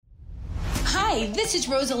Hi, this is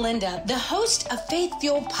Rosalinda, the host of Faith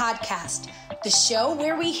Fuel Podcast, the show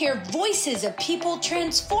where we hear voices of people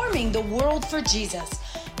transforming the world for Jesus.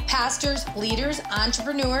 Pastors, leaders,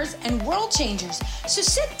 entrepreneurs, and world changers. So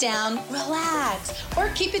sit down, relax, or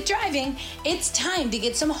keep it driving. It's time to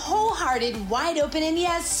get some wholehearted, wide open, and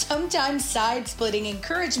yes, sometimes side-splitting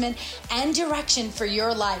encouragement and direction for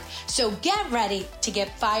your life. So get ready to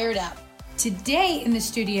get fired up. Today in the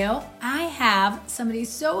studio, I have somebody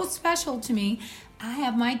so special to me. I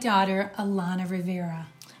have my daughter, Alana Rivera.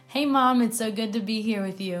 Hey, Mom, it's so good to be here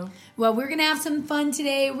with you. Well, we're going to have some fun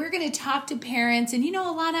today. We're going to talk to parents. And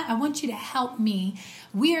Alana, I want you to help me.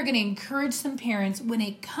 We are going to encourage some parents when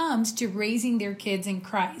it comes to raising their kids in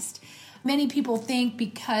Christ. Many people think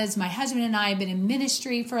because my husband and I have been in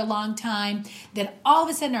ministry for a long time that all of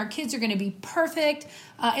a sudden our kids are going to be perfect.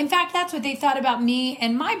 In fact, that's what they thought about me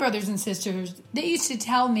and my brothers and sisters. They used to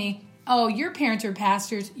tell me, oh, your parents are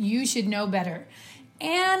pastors. You should know better.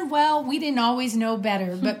 And, well, we didn't always know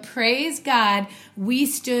better, but praise God, we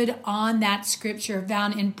stood on that scripture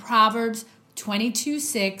found in Proverbs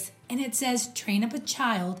 22:6, and it says, train up a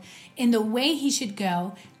child in the way he should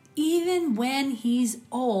go. Even when he's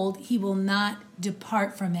old, he will not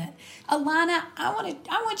depart from it. Alana,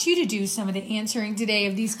 I want you to do some of the answering today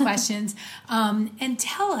of these questions and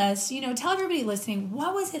tell us, tell everybody listening,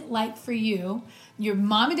 what was it like for you? Your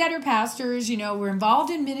mom and dad are pastors, were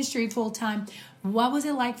involved in ministry full time. What was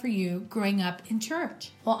it like for you growing up in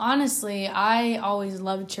church? Well, honestly, I always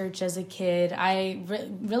loved church as a kid. I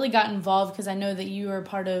really got involved because I know that you were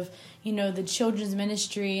part of, the children's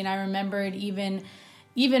ministry. And I remembered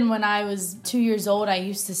even when I was 2 years old, I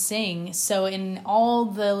used to sing. So in all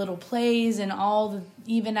the little plays and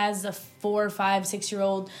even as a 4, 5,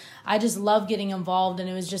 6-year-old, I just loved getting involved. And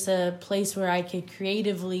it was just a place where I could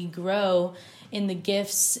creatively grow in the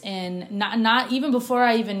gifts, and not even before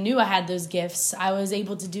I even knew I had those gifts. I was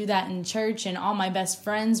able to do that in church, and all my best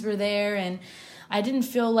friends were there, and I didn't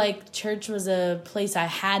feel like church was a place I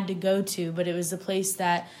had to go to, but it was a place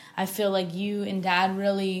that I feel like you and Dad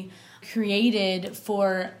really created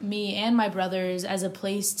for me and my brothers as a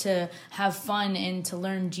place to have fun and to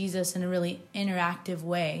learn Jesus in a really interactive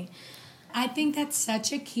way. I think that's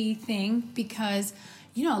such a key thing because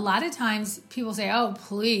a lot of times people say, oh,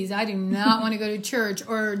 please, I do not want to go to church.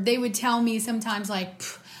 Or they would tell me sometimes like,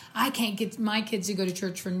 I can't get my kids to go to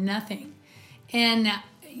church for nothing. And,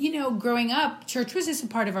 growing up, church was just a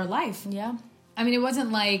part of our life. Yeah. I mean, it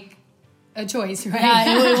wasn't like a choice, right?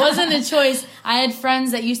 Yeah, it wasn't a choice. I had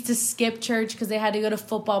friends that used to skip church because they had to go to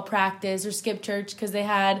football practice or skip church because they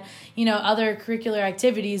had, other curricular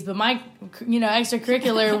activities. But my,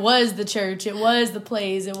 extracurricular was the church. It was the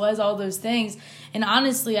plays. It was all those things. And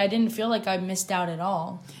honestly, I didn't feel like I missed out at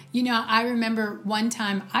all. I remember one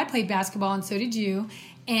time I played basketball and so did you.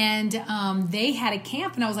 And they had a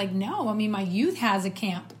camp and I was like, no, my youth has a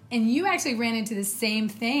camp. And you actually ran into the same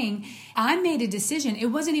thing. I made a decision. It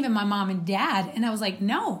wasn't even my mom and dad. And I was like,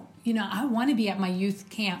 no, I want to be at my youth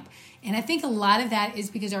camp. And I think a lot of that is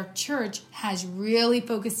because our church has really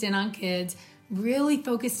focused in on kids, really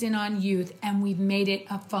focused in on youth, and we've made it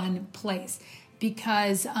a fun place.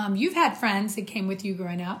 Because you've had friends that came with you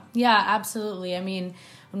growing up. Yeah, absolutely. I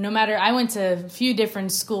went to a few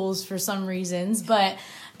different schools for some reasons, but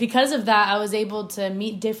because of that, I was able to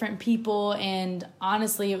meet different people, and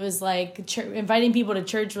honestly, it was like inviting people to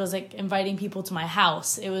church was like inviting people to my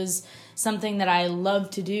house. It was something that I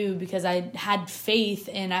loved to do because I had faith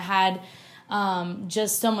and I had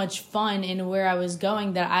just so much fun in where I was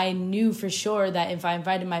going that I knew for sure that if I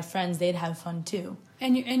invited my friends, they'd have fun too.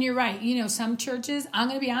 And you're right. Some churches, I'm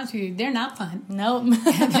going to be honest with you, they're not fun. Nope.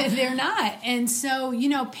 They're not. And so,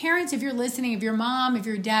 parents, if you're listening, if your mom, if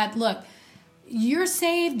your dad, look, you're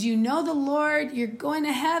saved, you know the Lord, you're going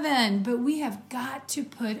to heaven, but we have got to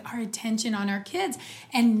put our attention on our kids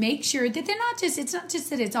and make sure that it's not just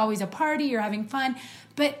that it's always a party or having fun,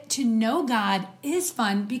 but to know God is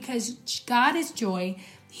fun because God is joy.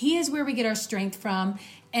 He is where we get our strength from.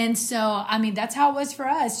 And so, that's how it was for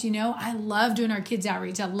us. I love doing our kids'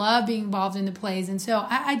 outreach. I love being involved in the plays. And so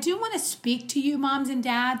I do want to speak to you, moms and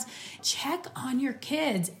dads. Check on your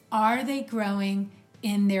kids. Are they growing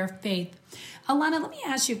in their faith? Alana, let me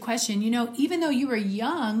ask you a question. Even though you were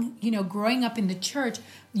young, growing up in the church,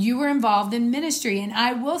 you were involved in ministry. And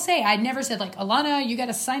I will say, I never said like, Alana, you got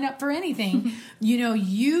to sign up for anything.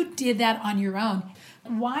 You did that on your own.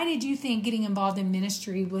 Why did you think getting involved in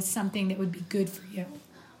ministry was something that would be good for you?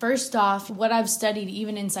 First off, what I've studied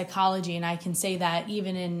even in psychology, and I can say that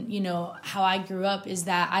even in, how I grew up, is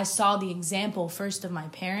that I saw the example first of my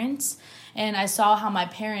parents, and I saw how my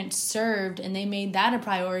parents served, and they made that a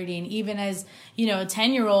priority. And even as, a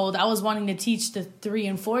 10-year-old, I was wanting to teach the 3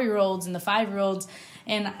 and 4-year-olds and the 5-year-olds.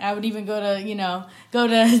 And I would even go to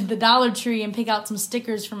the Dollar Tree and pick out some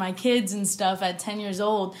stickers for my kids and stuff at 10 years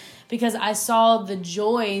old, because I saw the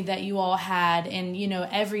joy that you all had. And,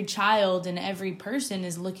 every child and every person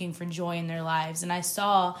is looking for joy in their lives. And I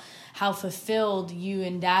saw how fulfilled you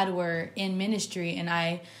and Dad were in ministry. And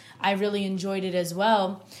I really enjoyed it as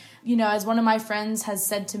well. As one of my friends has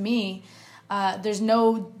said to me, there's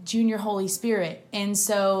no junior Holy Spirit. And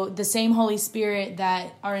so the same Holy Spirit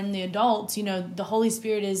that are in the adults, the Holy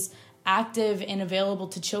Spirit is active and available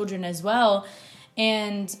to children as well.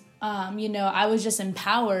 And, I was just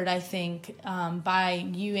empowered, I think, by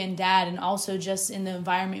you and Dad, and also just in the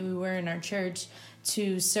environment we were in our church,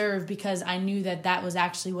 to serve, because I knew that was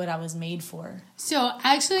actually what I was made for. So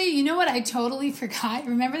actually, you know what I totally forgot?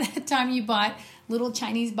 Remember that time you bought little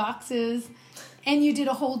Chinese boxes and you did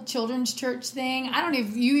a whole children's church thing? I don't know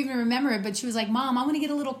if you even remember it, but she was like, Mom, I want to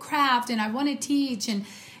get a little craft and I want to teach. And,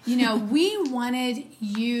 we wanted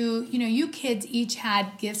you, you kids each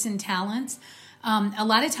had gifts and talents. A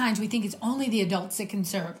lot of times we think it's only the adults that can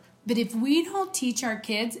serve. But if we don't teach our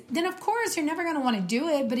kids, then of course they're never going to want to do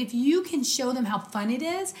it. But if you can show them how fun it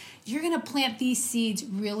is, you're going to plant these seeds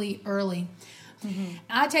really early. Mm-hmm.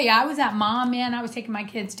 I tell you, I was that mom, man. I was taking my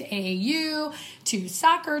kids to AAU, to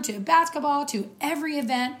soccer, to basketball, to every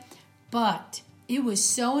event. But it was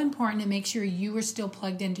so important to make sure you were still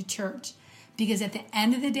plugged into church. Because at the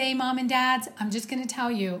end of the day, mom and dads, I'm just going to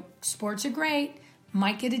tell you, sports are great,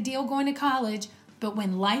 might get a deal going to college, but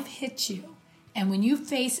when life hits you, and when you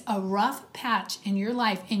face a rough patch in your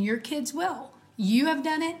life, and your kids will, you have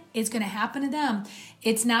done it, it's going to happen to them.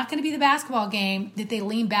 It's not going to be the basketball game that they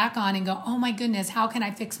lean back on and go, oh my goodness, how can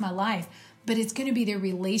I fix my life? But it's going to be their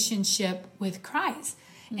relationship with Christ.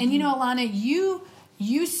 Mm-hmm. And Alana,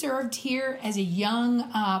 you served here as a young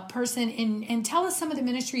person, and tell us some of the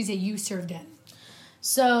ministries that you served in.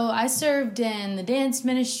 So I served in the dance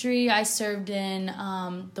ministry. I served in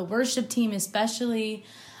the worship team especially.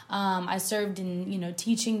 I served in,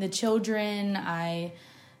 teaching the children. I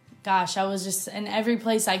was just in every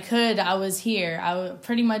place I could. I was here. I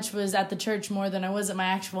pretty much was at the church more than I was at my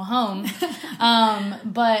actual home.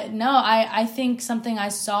 But no, I think something I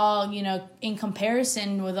saw, in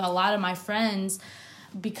comparison with a lot of my friends,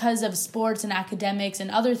 because of sports and academics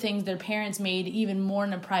and other things their parents made even more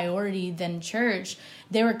in a priority than church,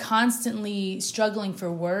 they were constantly struggling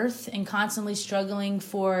for worth and constantly struggling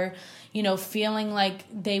for, feeling like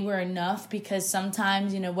they were enough, because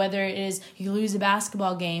sometimes, whether it is you lose a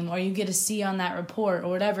basketball game or you get a C on that report or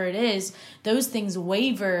whatever it is, those things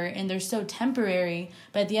waver and they're so temporary.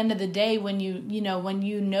 But at the end of the day, when you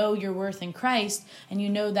know your worth in Christ and you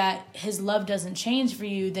know that his love doesn't change for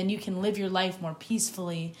you, then you can live your life more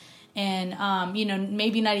peacefully and,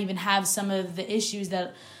 maybe not even have some of the issues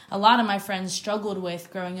that a lot of my friends struggled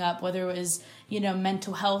with growing up, whether it was,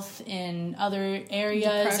 mental health in other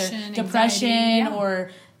areas, depression or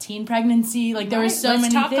teen pregnancy. Like there were so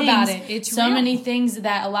many things. About it. It's so real. many things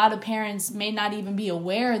that a lot of parents may not even be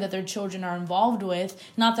aware that their children are involved with.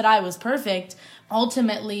 Not that I was perfect.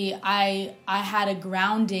 Ultimately, I had a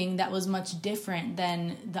grounding that was much different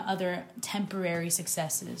than the other temporary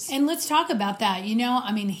successes. And let's talk about that.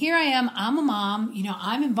 Here I am. I'm a mom.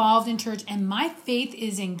 I'm involved in church, and my faith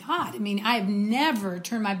is in God. I've never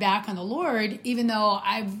turned my back on the Lord, even though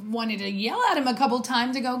I've wanted to yell at him a couple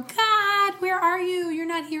times and go, God, where are you? You're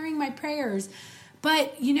not hearing my prayers.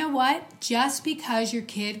 But you know what? Just because your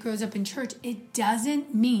kid grows up in church, it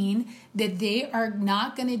doesn't mean that they are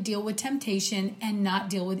not going to deal with temptation and not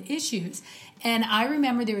deal with issues. And I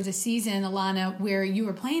remember there was a season, Alana, where you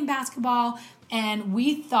were playing basketball, and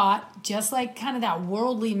we thought, just like kind of that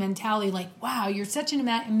worldly mentality, like, wow, you're such an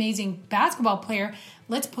amazing basketball player.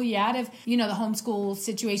 Let's pull you out of, the homeschool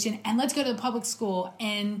situation, and let's go to the public school.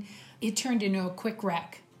 And it turned into a quick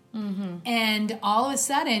wreck. Mm-hmm. And all of a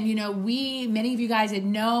sudden, many of you guys that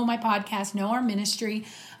know my podcast, know our ministry,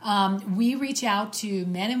 we reach out to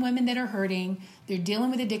men and women that are hurting. They're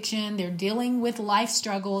dealing with addiction. They're dealing with life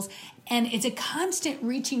struggles. And it's a constant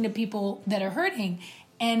reaching to people that are hurting.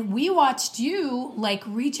 And we watched you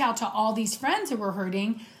reach out to all these friends that were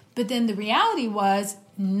hurting. But then the reality was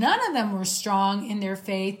none of them were strong in their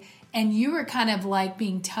faith. And you were kind of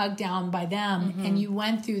being tugged down by them. Mm-hmm. And you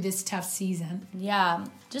went through this tough season. Yeah.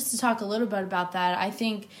 Just to talk a little bit about that, I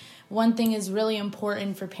think one thing is really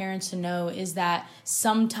important for parents to know is that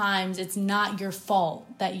sometimes it's not your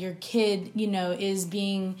fault that your kid, is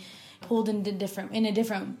being pulled in a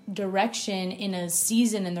different direction in a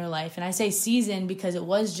season in their life. And I say season because it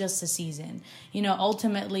was just a season.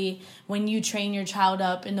 Ultimately, when you train your child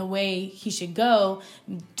up in the way he should go,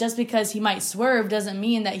 just because he might swerve doesn't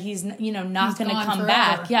mean that he's not going to come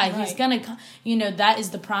back. Yeah, right. He's going to, that is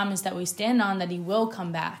the promise that we stand on, that he will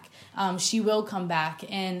come back. She will come back.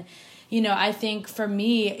 And I think for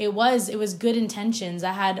me, it was good intentions.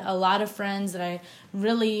 I had a lot of friends that I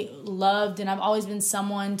really loved, and I've always been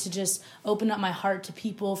someone to just open up my heart to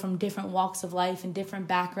people from different walks of life and different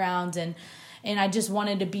backgrounds, and I just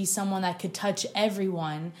wanted to be someone that could touch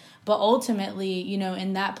everyone. But ultimately,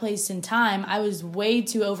 in that place and time, I was way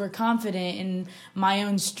too overconfident in my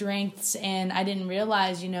own strengths, and I didn't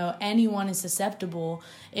realize, anyone is susceptible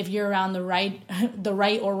if you're around the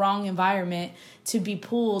right or wrong environment to be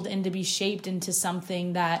pulled and to be shaped into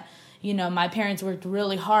something that, my parents worked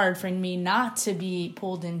really hard for me not to be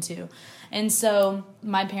pulled into. And so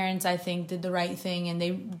my parents, I think, did the right thing. And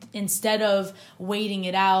they, instead of waiting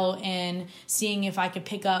it out and seeing if I could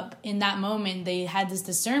pick up in that moment, they had this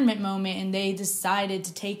discernment moment, and they decided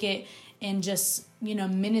to take it and just,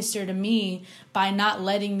 minister to me by not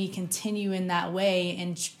letting me continue in that way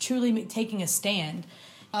and truly taking a stand.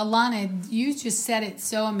 Alana, you just said it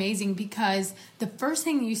so amazing, because the first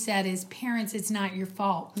thing you said is, parents, it's not your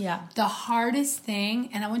fault. Yeah. The hardest thing,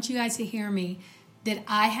 and I want you guys to hear me, that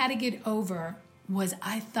I had to get over was,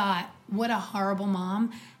 I thought, what a horrible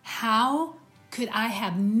mom. How could I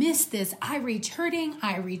have missed this? I reach hurting,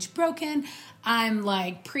 I reach broken. I'm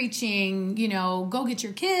like preaching, go get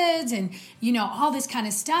your kids and, all this kind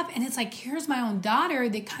of stuff. And it's like, here's my own daughter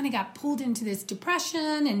that kind of got pulled into this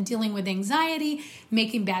depression and dealing with anxiety,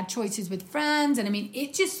 making bad choices with friends. And I mean,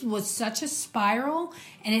 it just was such a spiral,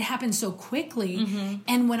 and it happened so quickly. Mm-hmm.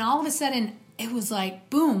 And when all of a sudden it was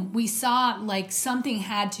like, boom, we saw like something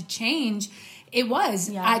had to change. It was.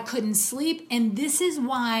 Yeah. I couldn't sleep. And this is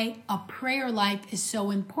why a prayer life is so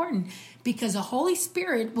important, because the Holy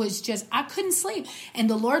Spirit was just, I couldn't sleep. And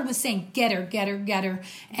the Lord was saying, get her, get her, get her,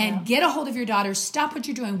 and get a hold of your daughter. Stop what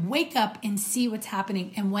you're doing. Wake up and see what's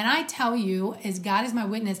happening. And when I tell you, as God is my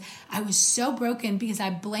witness, I was so broken because I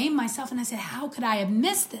blamed myself. And I said, how could I have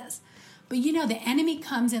missed this? But the enemy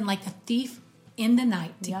comes in like a thief in the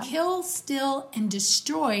night to kill, steal, and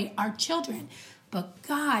destroy our children. But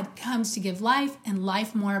God comes to give life, and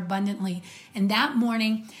life more abundantly. And that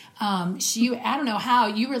morning, I don't know how,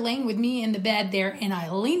 you were laying with me in the bed there, and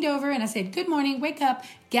I leaned over and I said, good morning, wake up.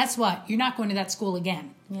 Guess what? You're not going to that school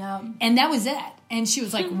again. Yeah. And that was it. And she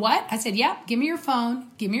was like, what? I said, yep, give me your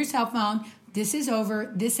phone. Give me your cell phone. This is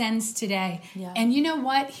over. This ends today. Yeah. And you know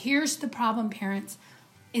what? Here's the problem, parents.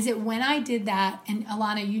 Is that when I did that, and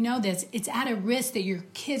Alana, you know this, it's at a risk that your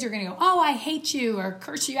kids are going to go, oh, I hate you, or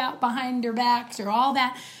curse you out behind their backs, or all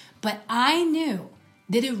that. But I knew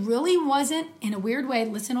that it really wasn't, in a weird way,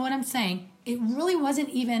 listen to what I'm saying, it really wasn't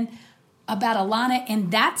even about Alana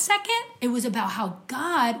in that second. It was about how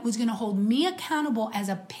God was going to hold me accountable as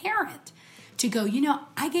a parent to go,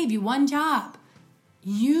 I gave you one job.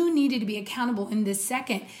 You needed to be accountable in this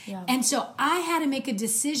second. Yeah. And so I had to make a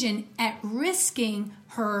decision at risking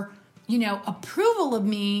her, approval of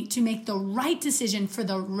me to make the right decision for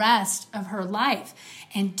the rest of her life.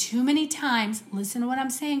 And too many times, listen to what I'm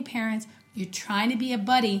saying, parents, you're trying to be a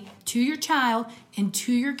buddy to your child and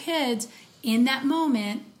to your kids in that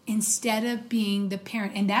moment instead of being the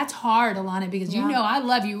parent. And that's hard, Alana, because I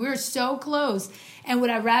love you. We're so close. And would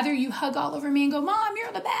I rather you hug all over me and go, Mom,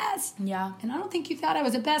 you're the best? Yeah. And I don't think you thought I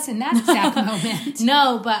was the best in that exact moment.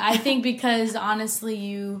 No, but I think because honestly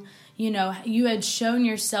you had shown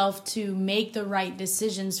yourself to make the right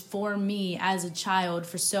decisions for me as a child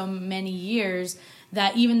for so many years,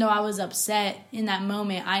 that even though I was upset in that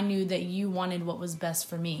moment, I knew that you wanted what was best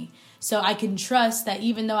for me. So I can trust that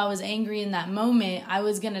even though I was angry in that moment, I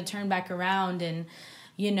was going to turn back around and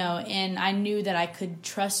I knew that I could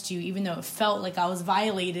trust you, even though it felt like I was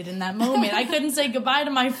violated in that moment. I couldn't say goodbye to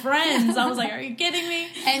my friends. I was like, are you kidding me?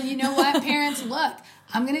 And you know what, parents, look,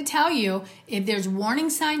 I'm going to tell you, if there's warning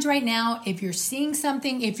signs right now, if you're seeing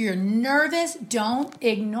something, if you're nervous, don't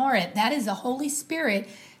ignore it. That is the Holy Spirit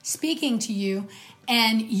speaking to you,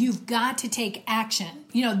 and you've got to take action.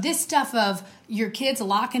 This stuff of your kids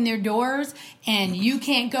locking their doors and you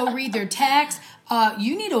can't go read their texts,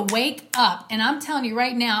 you need to wake up. And I'm telling you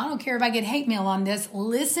right now, I don't care if I get hate mail on this,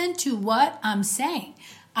 listen to what I'm saying.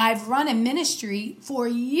 I've run a ministry for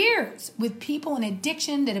years with people in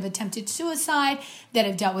addiction that have attempted suicide, that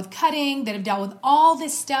have dealt with cutting, that have dealt with all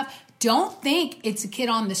this stuff. Don't think it's a kid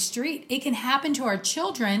on the street. It can happen to our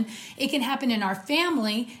children. It can happen in our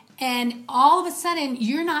family. And all of a sudden,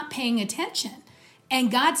 you're not paying attention.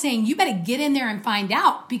 And God's saying, you better get in there and find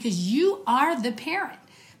out because you are the parent.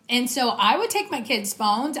 And so I would take my kids'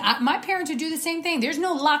 phones. My parents would do the same thing. There's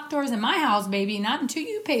no locked doors in my house, baby, not until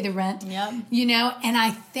you pay the rent. Yep. And I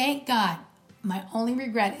thank God. My only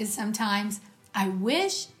regret is sometimes I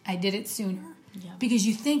wish I did it sooner. Yep. Because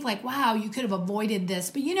you think like, wow, you could have avoided this.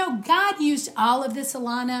 But God used all of this,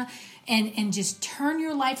 Alana, and just turn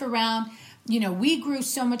your life around. We grew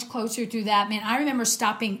so much closer through that. Man, I remember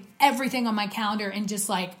stopping everything on my calendar and just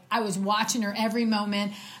like I was watching her every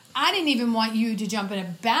moment. I didn't even want you to jump in a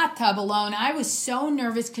bathtub alone. I was so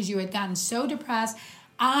nervous because you had gotten so depressed.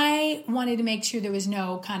 I wanted to make sure there was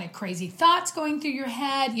no kind of crazy thoughts going through your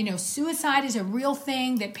head. Suicide is a real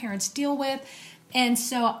thing that parents deal with. And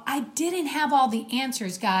so I didn't have all the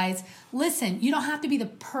answers, guys. Listen, you don't have to be the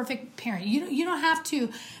perfect parent. You don't have to,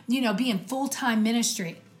 be in full-time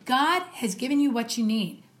ministry. God has given you what you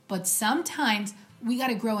need. But sometimes we got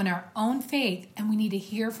to grow in our own faith and we need to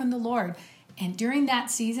hear from the Lord. And during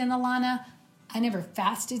that season, Alana, I never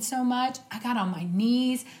fasted so much. I got on my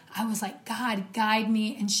knees. I was like, God, guide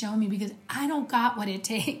me and show me because I don't got what it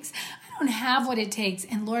takes. I don't have what it takes.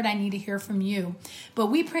 And Lord, I need to hear from you. But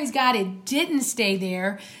we praise God, it didn't stay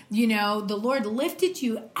there. The Lord lifted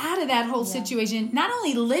you out of that whole situation. Not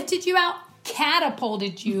only lifted you out,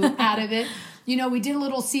 catapulted you out of it. We did a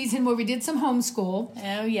little season where we did some homeschool.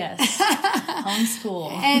 Oh, yes. Homeschool.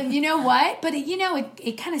 And you know what? But,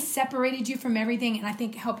 it kind of separated you from everything and I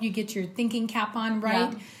think helped you get your thinking cap on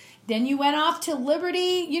right. Yeah. Then you went off to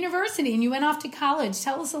Liberty University and you went off to college.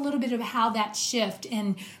 Tell us a little bit of how that shift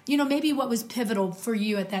and, maybe what was pivotal for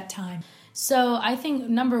you at that time. So I think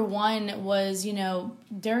number one was,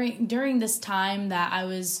 during this time that I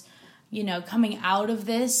was coming out of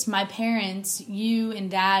this, my parents, you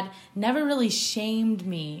and Dad, never really shamed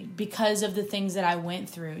me because of the things that I went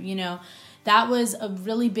through. That was a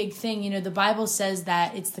really big thing. The Bible says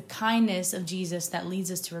that it's the kindness of Jesus that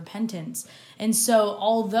leads us to repentance. And so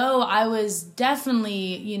although I was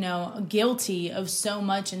definitely, guilty of so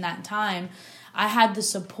much in that time, I had the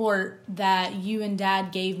support that you and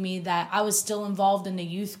Dad gave me, that I was still involved in the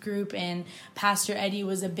youth group, and Pastor Eddie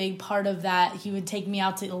was a big part of that. He would take me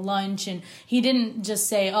out to lunch, and he didn't just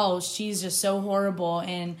say, oh, she's just so horrible,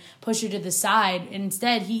 and push her to the side.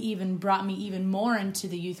 Instead, he even brought me even more into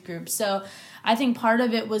the youth group. So I think part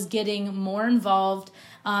of it was getting more involved.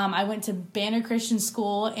 I went to Banner Christian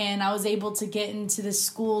School, and I was able to get into this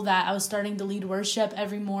school that I was starting to lead worship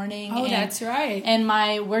every morning. Oh, that's right. And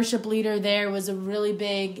my worship leader there was a really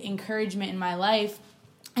big encouragement in my life.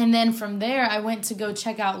 And then from there, I went to go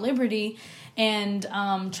check out Liberty and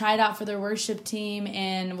tried out for their worship team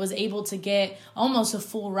and was able to get almost a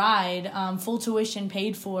full ride, full tuition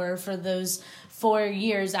paid for those 4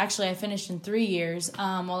 years. Actually, I finished in 3 years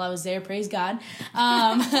while I was there. Praise God.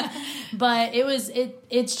 But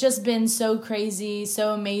it's just been so crazy,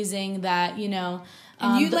 so amazing that,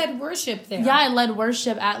 and you led worship there. Yeah, I led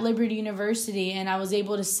worship at Liberty University, and I was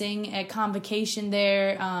able to sing at convocation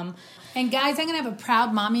there. And guys, I'm going to have a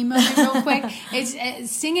proud mommy moment real quick.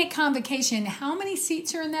 It's sing at convocation. How many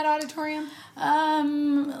seats are in that auditorium?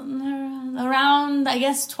 Around, I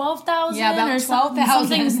guess, 12,000. Yeah, about 12,000.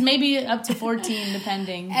 Something's maybe up to 14,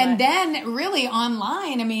 depending. And then really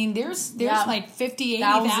online, I mean, there's like 50,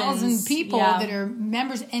 80,000 people that are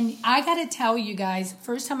members. And I got to tell you guys,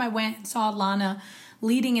 first time I went and saw Alana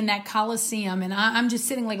leading in that Coliseum, and I'm just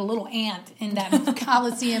sitting like a little ant in that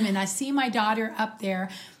Coliseum, and I see my daughter up there.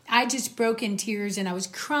 I just broke in tears and I was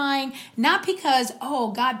crying, not because,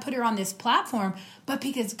 God put her on this platform, but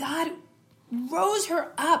because God rose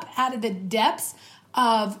her up out of the depths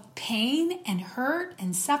of pain and hurt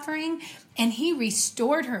and suffering, and he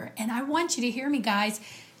restored her. And I want you to hear me, guys.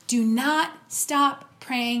 Do not stop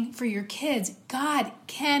praying for your kids. God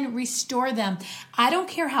can restore them. I don't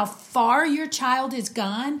care how far your child is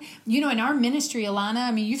gone. In our ministry, Alana,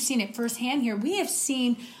 I mean, you've seen it firsthand here. We have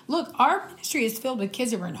seen, look, our ministry is filled with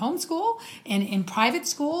kids that were in homeschool and in private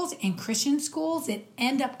schools and Christian schools that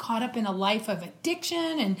end up caught up in a life of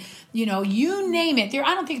addiction and, you name it.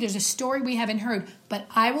 I don't think there's a story we haven't heard, but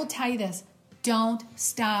I will tell you this, don't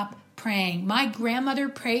stop praying. My grandmother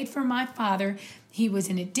prayed for my father. He was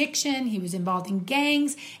in addiction. He was involved in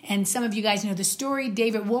gangs. And some of you guys know the story.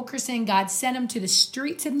 David Wilkerson, God sent him to the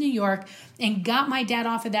streets of New York and got my dad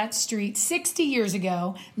off of that street 60 years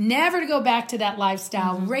ago, never to go back to that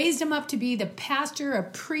lifestyle, raised him up to be the pastor, a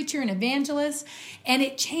preacher, an evangelist, and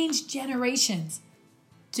it changed generations.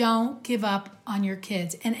 Don't give up on your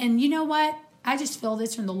kids. And you know what? I just feel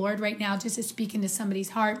this from the Lord right now, just to speak into somebody's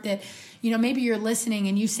heart that, maybe you're listening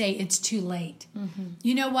and you say it's too late. Mm-hmm.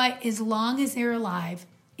 You know what? As long as they're alive,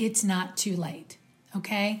 it's not too late.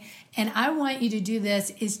 Okay? And I want you to do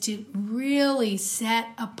this is to really set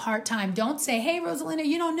apart time. Don't say, hey, Rosalinda,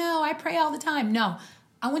 you don't know, I pray all the time. No,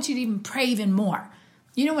 I want you to even pray even more.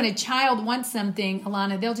 When a child wants something,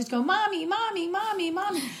 Alana, they'll just go, mommy, mommy, mommy,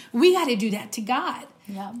 mommy. We got to do that to God.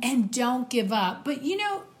 Yeah. And don't give up. But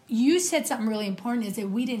you said something really important is that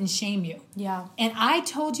we didn't shame you. Yeah. And I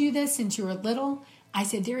told you this since you were little. I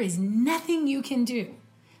said, there is nothing you can do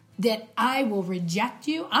that I will reject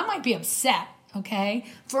you. I might be upset, okay,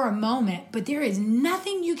 for a moment, but there is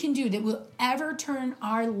nothing you can do that will ever turn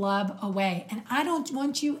our love away. And I don't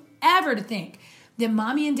want you ever to think that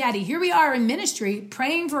mommy and daddy, here we are in ministry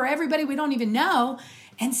praying for everybody we don't even know.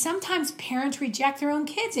 And sometimes parents reject their own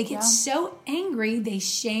kids. They get so angry, they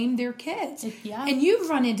shame their kids. Yeah. And you've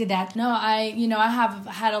run into that. No, I have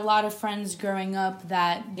had a lot of friends growing up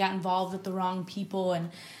that got involved with the wrong people,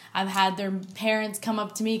 and I've had their parents come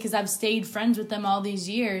up to me because I've stayed friends with them all these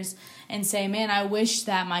years and say, man, I wish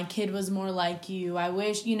that my kid was more like you. I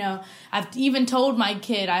wish, I've even told my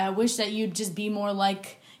kid, I wish that you'd just be more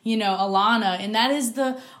like, Alana. And that is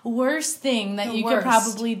the worst thing that you could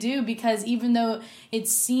probably do, because even though it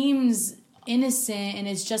seems innocent and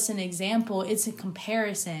it's just an example, it's a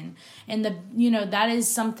comparison. And that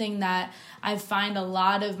is something that I find a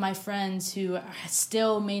lot of my friends who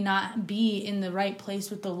still may not be in the right place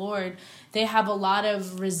with the Lord, they have a lot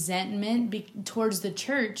of resentment towards the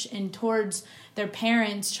church and towards their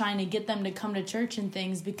parents trying to get them to come to church and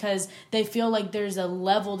things, because they feel like there's a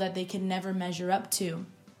level that they can never measure up to.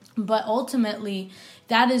 But ultimately,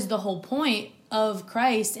 that is the whole point of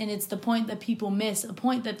Christ, and it's the point that people miss, a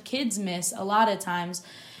point that kids miss a lot of times.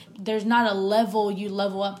 There's not a level you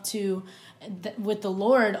level up to with the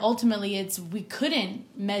Lord. Ultimately, we couldn't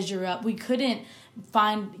measure up. We couldn't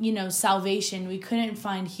find, salvation. We couldn't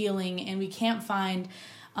find healing, and we can't find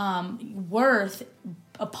worth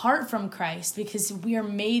apart from Christ, because we are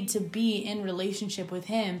made to be in relationship with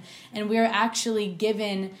Him, and we are actually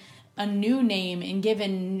given a new name and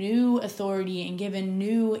given new authority and given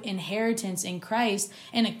new inheritance in Christ,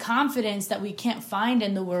 and a confidence that we can't find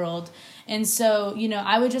in the world. And so,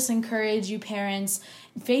 I would just encourage you parents,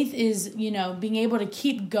 faith is, being able to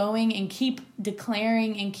keep going and keep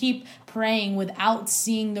declaring and keep praying without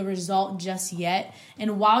seeing the result just yet.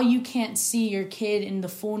 And while you can't see your kid in the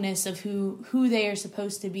fullness of who they are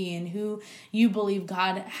supposed to be and who you believe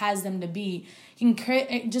God has them to be,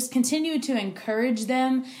 just continue to encourage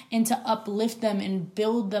them and to uplift them and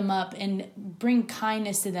build them up and bring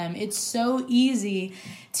kindness to them. It's so easy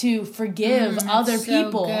to forgive other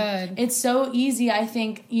people. Good. It's so easy, I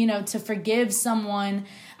think, to forgive someone.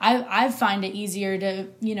 I find it easier to,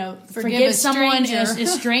 forgive someone, a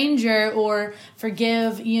stranger, or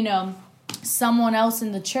forgive, someone else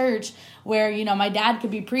in the church where, my dad could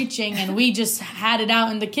be preaching and we just had it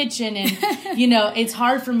out in the kitchen. And, it's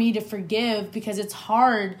hard for me to forgive, because it's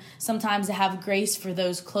hard sometimes to have grace for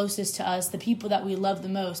those closest to us, the people that we love the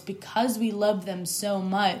most, because we love them so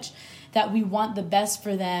much that we want the best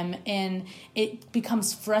for them, and it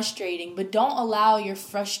becomes frustrating. But don't allow your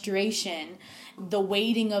frustration, the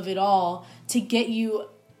waiting of it all, to get you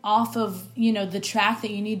off of, the track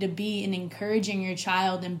that you need to be in encouraging your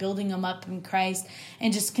child and building them up in Christ,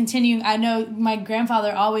 and just continuing. I know my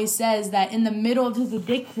grandfather always says that in the middle of his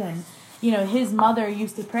addiction, his mother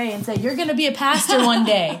used to pray and say, you're going to be a pastor one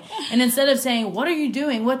day. And instead of saying, what are you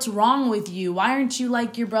doing? What's wrong with you? Why aren't you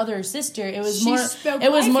like your brother or sister? It was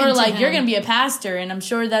more like, you're going to be a pastor. And I'm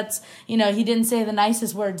sure that's, he didn't say the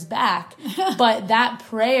nicest words back, but that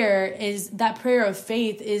prayer of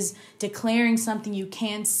faith is declaring something you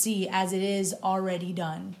can't see as it is already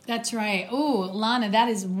done. That's right. Oh, Lana, that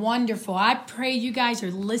is wonderful. I pray you guys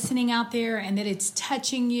are listening out there and that it's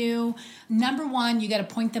touching you. Number one, you got to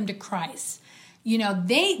point them to Christ.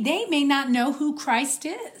 They may not know who Christ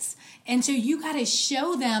is. And so you got to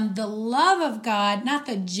show them the love of God, not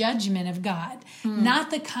the judgment of God, not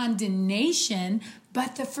the condemnation,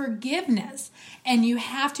 but the forgiveness. And you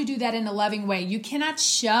have to do that in a loving way. You cannot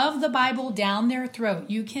shove the Bible down their throat.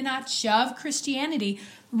 You cannot shove Christianity.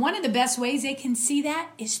 One of the best ways they can see that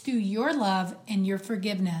is through your love and your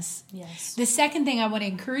forgiveness. Yes. The second thing I want to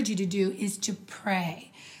encourage you to do is to pray.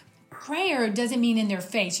 Prayer doesn't mean in their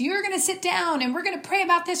face, you're going to sit down and we're going to pray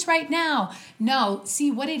about this right now. No, see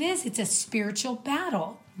what it is? It's a spiritual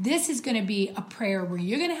battle. This is going to be a prayer where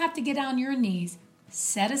you're going to have to get on your knees,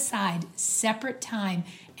 set aside separate time,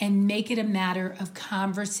 and make it a matter of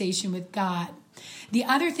conversation with God. The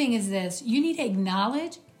other thing is this: you need to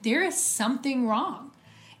acknowledge there is something wrong.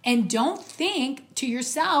 And don't think to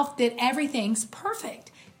yourself that everything's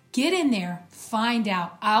perfect. Get in there, find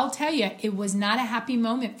out. I'll tell you, it was not a happy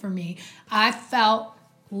moment for me. I felt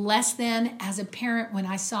less than as a parent when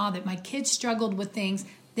I saw that my kids struggled with things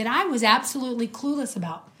that I was absolutely clueless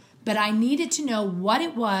about. But I needed to know what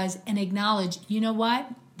it was and acknowledge, you know what?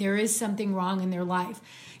 There is something wrong in their life.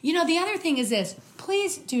 You know, the other thing is this.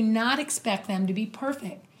 Please do not expect them to be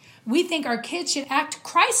perfect. We think our kids should act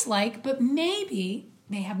Christ-like, but maybe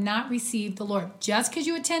they have not received the Lord. Just because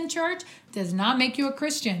you attend church does not make you a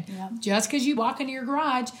Christian. Yep. Just because you walk into your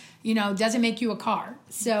garage, doesn't make you a car.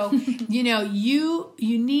 So,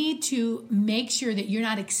 you need to make sure that you're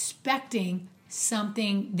not expecting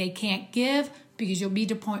something they can't give, because you'll be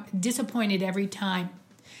disappointed every time.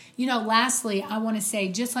 Lastly, I want to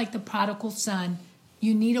say, just like the prodigal son,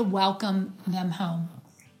 you need to welcome them home.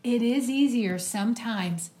 It is easier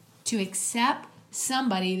sometimes to accept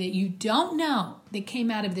somebody that you don't know that came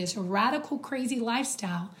out of this radical, crazy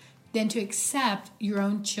lifestyle than to accept your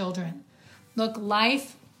own children. Look,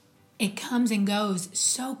 life, it comes and goes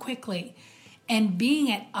so quickly. And being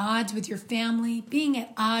at odds with your family, being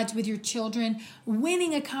at odds with your children,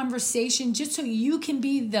 winning a conversation just so you can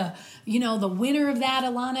be the winner of that,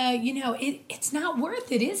 Alana, it's not worth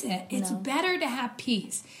it, is it? It's better to have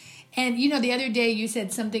peace. And, the other day you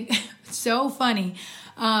said something so funny.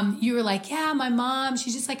 You were like, yeah, my mom,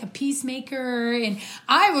 she's just like a peacemaker. And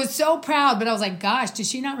I was so proud, but I was like, gosh, does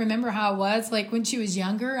she not remember how it was? Like when she was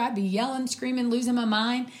younger, I'd be yelling, screaming, losing my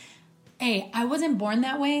mind. Hey, I wasn't born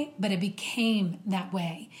that way, but it became that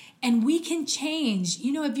way. And we can change.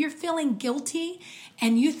 If you're feeling guilty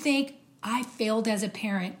and you think, I failed as a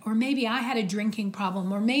parent, or maybe I had a drinking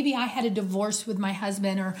problem, or maybe I had a divorce with my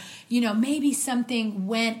husband, or, maybe something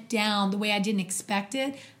went down the way I didn't expect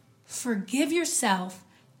it, forgive yourself,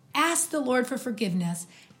 ask the Lord for forgiveness,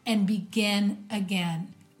 and begin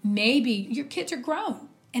again. Maybe your kids are grown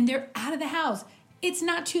and they're out of the house. It's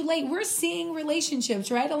not too late. We're seeing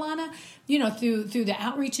relationships, right, Alana? Through the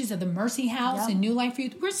outreaches of the Mercy House and New Life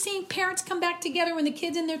Youth. We're seeing parents come back together when the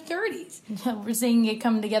kids in their 30s. Yeah, we're seeing it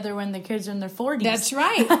come together when the kids are in their 40s. That's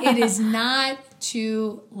right. It is not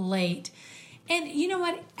too late. And you know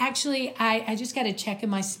what? Actually, I just got to check in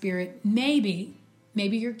my spirit. Maybe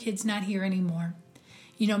your kid's not here anymore.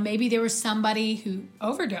 Maybe there was somebody who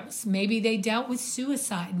overdosed. Maybe they dealt with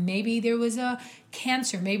suicide. Maybe there was a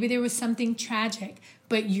cancer. Maybe there was something tragic.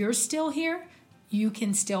 But you're still here. You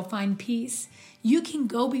can still find peace. You can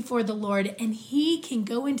go before the Lord, and He can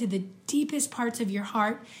go into the deepest parts of your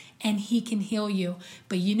heart, and He can heal you.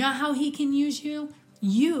 But you know how He can use you?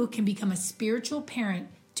 You can become a spiritual parent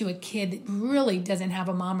to a kid that really doesn't have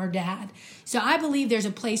a mom or dad. So I believe there's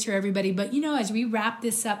a place for everybody. But as we wrap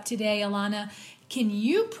this up today, Alana, can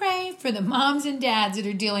you pray for the moms and dads that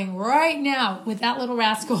are dealing right now with that little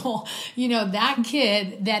rascal, that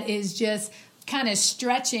kid that is just kind of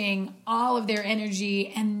stretching all of their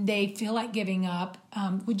energy and they feel like giving up?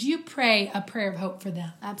 Would you pray a prayer of hope for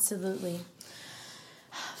them? Absolutely.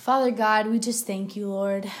 Father God, we just thank you,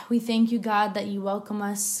 Lord. We thank you, God, that you welcome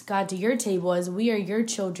us, God, to your table as we are your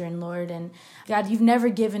children, Lord. And God, you've never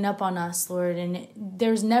given up on us, Lord. And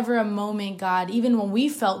there's never a moment, God, even when we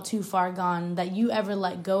felt too far gone, that you ever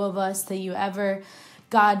let go of us, that you ever,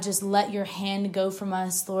 God, just let your hand go from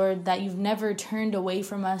us, Lord, that you've never turned away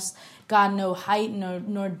from us. God, no height,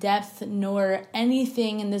 nor depth, nor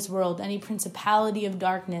anything in this world, any principality of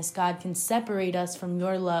darkness, God, can separate us from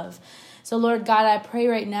your love. So, Lord God, I pray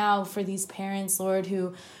right now for these parents, Lord,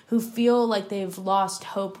 who feel like they've lost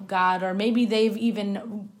hope, God, or maybe they've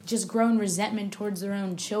even just grown resentment towards their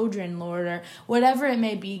own children, Lord, or whatever it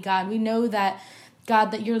may be, God. We know that,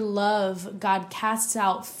 God, that your love, God, casts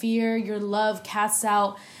out fear. Your love casts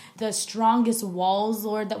out the strongest walls,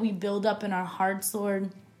 Lord, that we build up in our hearts,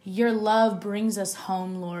 Lord. Your love brings us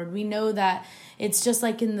home, Lord. We know that it's just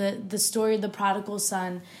like in the story of the prodigal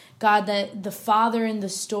son, God, that the father in the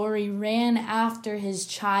story ran after his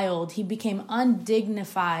child. He became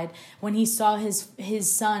undignified when he saw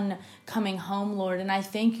his son coming home, Lord. And I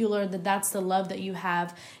thank you, Lord, that that's the love that you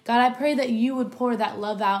have. God, I pray that you would pour that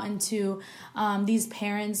love out into these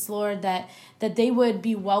parents, Lord, that they would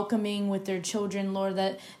be welcoming with their children, Lord,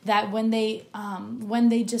 that when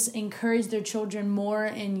they just encourage their children more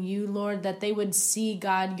in you, Lord, that they would see,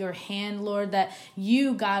 God, your hand, Lord, that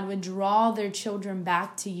you, God, would draw their children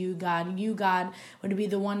back to you, God. You, God, would be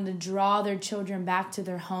the one to draw their children back to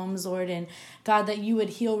their homes, Lord, and God, that you would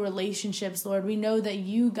heal relationships, Lord. We know that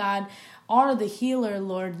you, God, are the healer,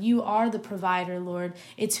 Lord. You are the provider, Lord.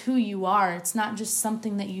 It's who you are. It's not just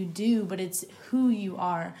something that you do, but it's who you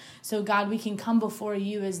are. So, God, we can come before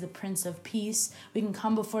you as the Prince of Peace. We can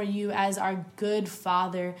come before you as our good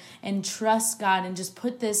Father and trust, God, and just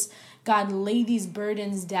put this, God, lay these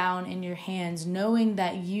burdens down in your hands, knowing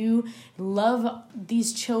that you love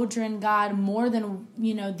these children, God, more than,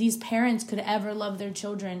 these parents could ever love their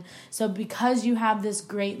children. So because you have this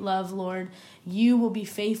great love, Lord, you will be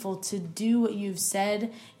faithful to do what you've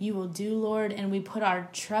said you will do, Lord. And we put our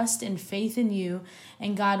trust and faith in you.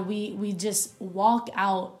 And God, we just walk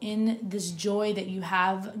out in this joy that you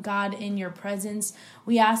have, God, in your presence.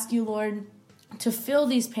 We ask you, Lord, to fill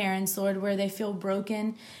these parents, Lord, where they feel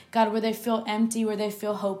broken, God, where they feel empty, where they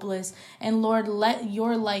feel hopeless. And Lord, let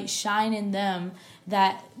your light shine in them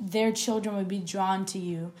that their children would be drawn to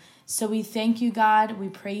you. So we thank you, God. We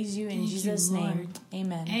praise you in Jesus' name.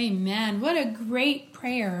 Amen. Amen. What a great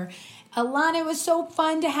prayer. Alana, it was so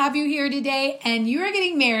fun to have you here today. And you are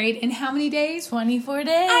getting married in how many days? 24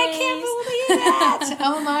 days. I can't believe that.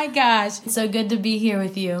 Oh my gosh. It's so good to be here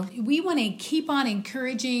with you. We want to keep on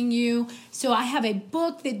encouraging you. So I have a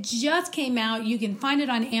book that just came out. You can find it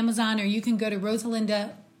on Amazon, or you can go to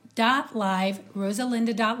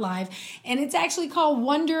Rosalinda.live, and it's actually called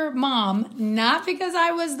Wonder Mom, not because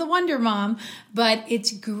I was the Wonder Mom, but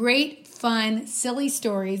it's great, fun, silly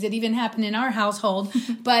stories that even happen in our household,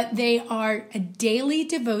 but they are a daily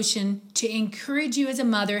devotion to encourage you as a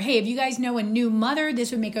mother. Hey, if you guys know a new mother,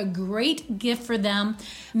 this would make a great gift for them.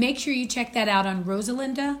 Make sure you check that out on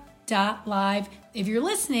Rosalinda.live. If you're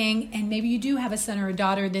listening and maybe you do have a son or a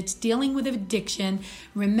daughter that's dealing with addiction,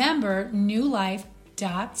 remember New Life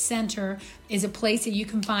Center is a place that you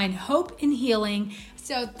can find hope and healing.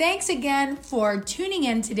 So thanks again for tuning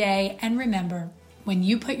in today. And remember, when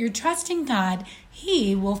you put your trust in God,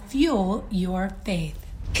 He will fuel your faith.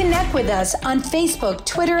 Connect with us on Facebook,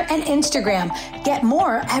 Twitter, and Instagram. Get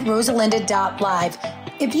more at Rosalinda.live.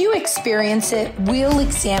 If you experience it, we'll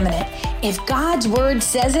examine it. If God's word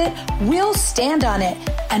says it, we'll stand on it.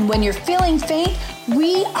 And when you're feeling faint,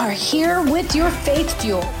 we are here with your faith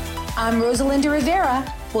fuel. I'm Rosalinda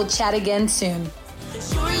Rivera. We'll chat again soon.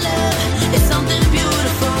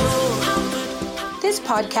 This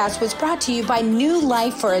podcast was brought to you by New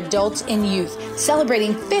Life for Adults and Youth,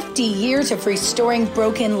 celebrating 50 years of restoring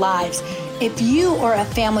broken lives. If you or a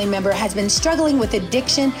family member has been struggling with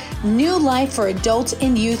addiction, New Life for Adults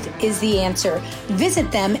and Youth is the answer.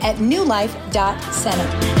 Visit them at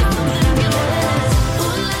newlife.center.